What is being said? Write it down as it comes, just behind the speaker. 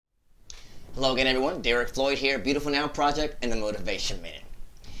Hello again, everyone. Derek Floyd here, Beautiful Now Project and the Motivation Minute.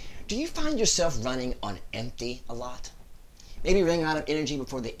 Do you find yourself running on empty a lot? Maybe running out of energy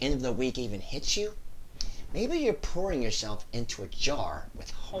before the end of the week even hits you? Maybe you're pouring yourself into a jar with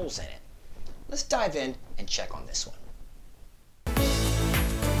holes in it. Let's dive in and check on this one.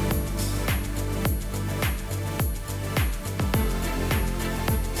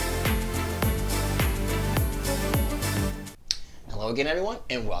 Hello again, everyone,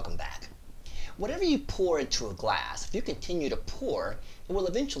 and welcome back. Whatever you pour into a glass, if you continue to pour, it will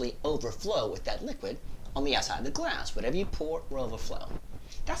eventually overflow with that liquid on the outside of the glass. Whatever you pour will overflow.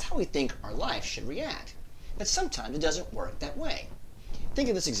 That's how we think our life should react. But sometimes it doesn't work that way. Think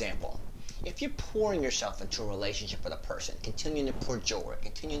of this example. If you're pouring yourself into a relationship with a person, continuing to pour joy,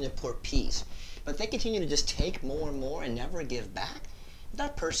 continuing to pour peace, but they continue to just take more and more and never give back,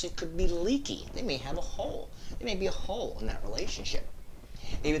 that person could be leaky. They may have a hole. There may be a hole in that relationship.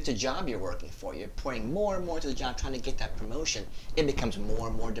 Maybe it's a job you're working for. You're pouring more and more into the job trying to get that promotion. It becomes more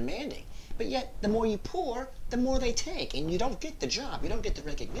and more demanding. But yet, the more you pour, the more they take. And you don't get the job. You don't get the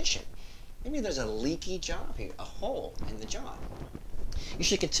recognition. Maybe there's a leaky job here, a hole in the job. You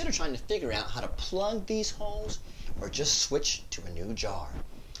should consider trying to figure out how to plug these holes or just switch to a new jar.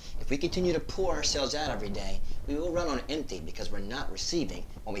 If we continue to pour ourselves out every day, we will run on empty because we're not receiving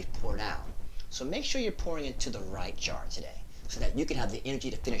what we've poured out. So make sure you're pouring into the right jar today so that you can have the energy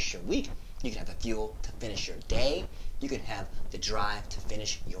to finish your week, you can have the fuel to finish your day, you can have the drive to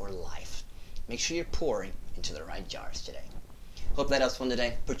finish your life. Make sure you're pouring into the right jars today. Hope that helps one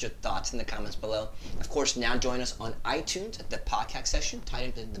today. Put your thoughts in the comments below. Of course, now join us on iTunes at the podcast section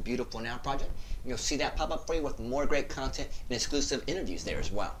titled The Beautiful Now Project. You'll see that pop up for you with more great content and exclusive interviews there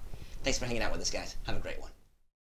as well. Thanks for hanging out with us, guys. Have a great one.